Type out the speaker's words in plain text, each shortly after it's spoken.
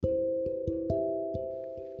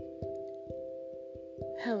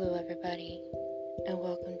Hello, everybody, and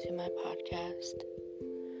welcome to my podcast.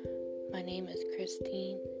 My name is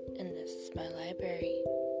Christine, and this is my library.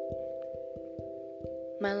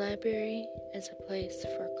 My library is a place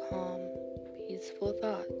for calm, peaceful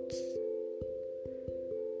thoughts.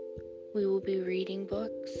 We will be reading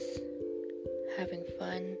books, having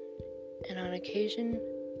fun, and on occasion,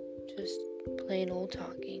 just plain old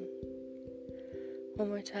talking. One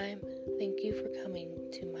more time, thank you for coming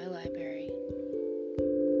to my library.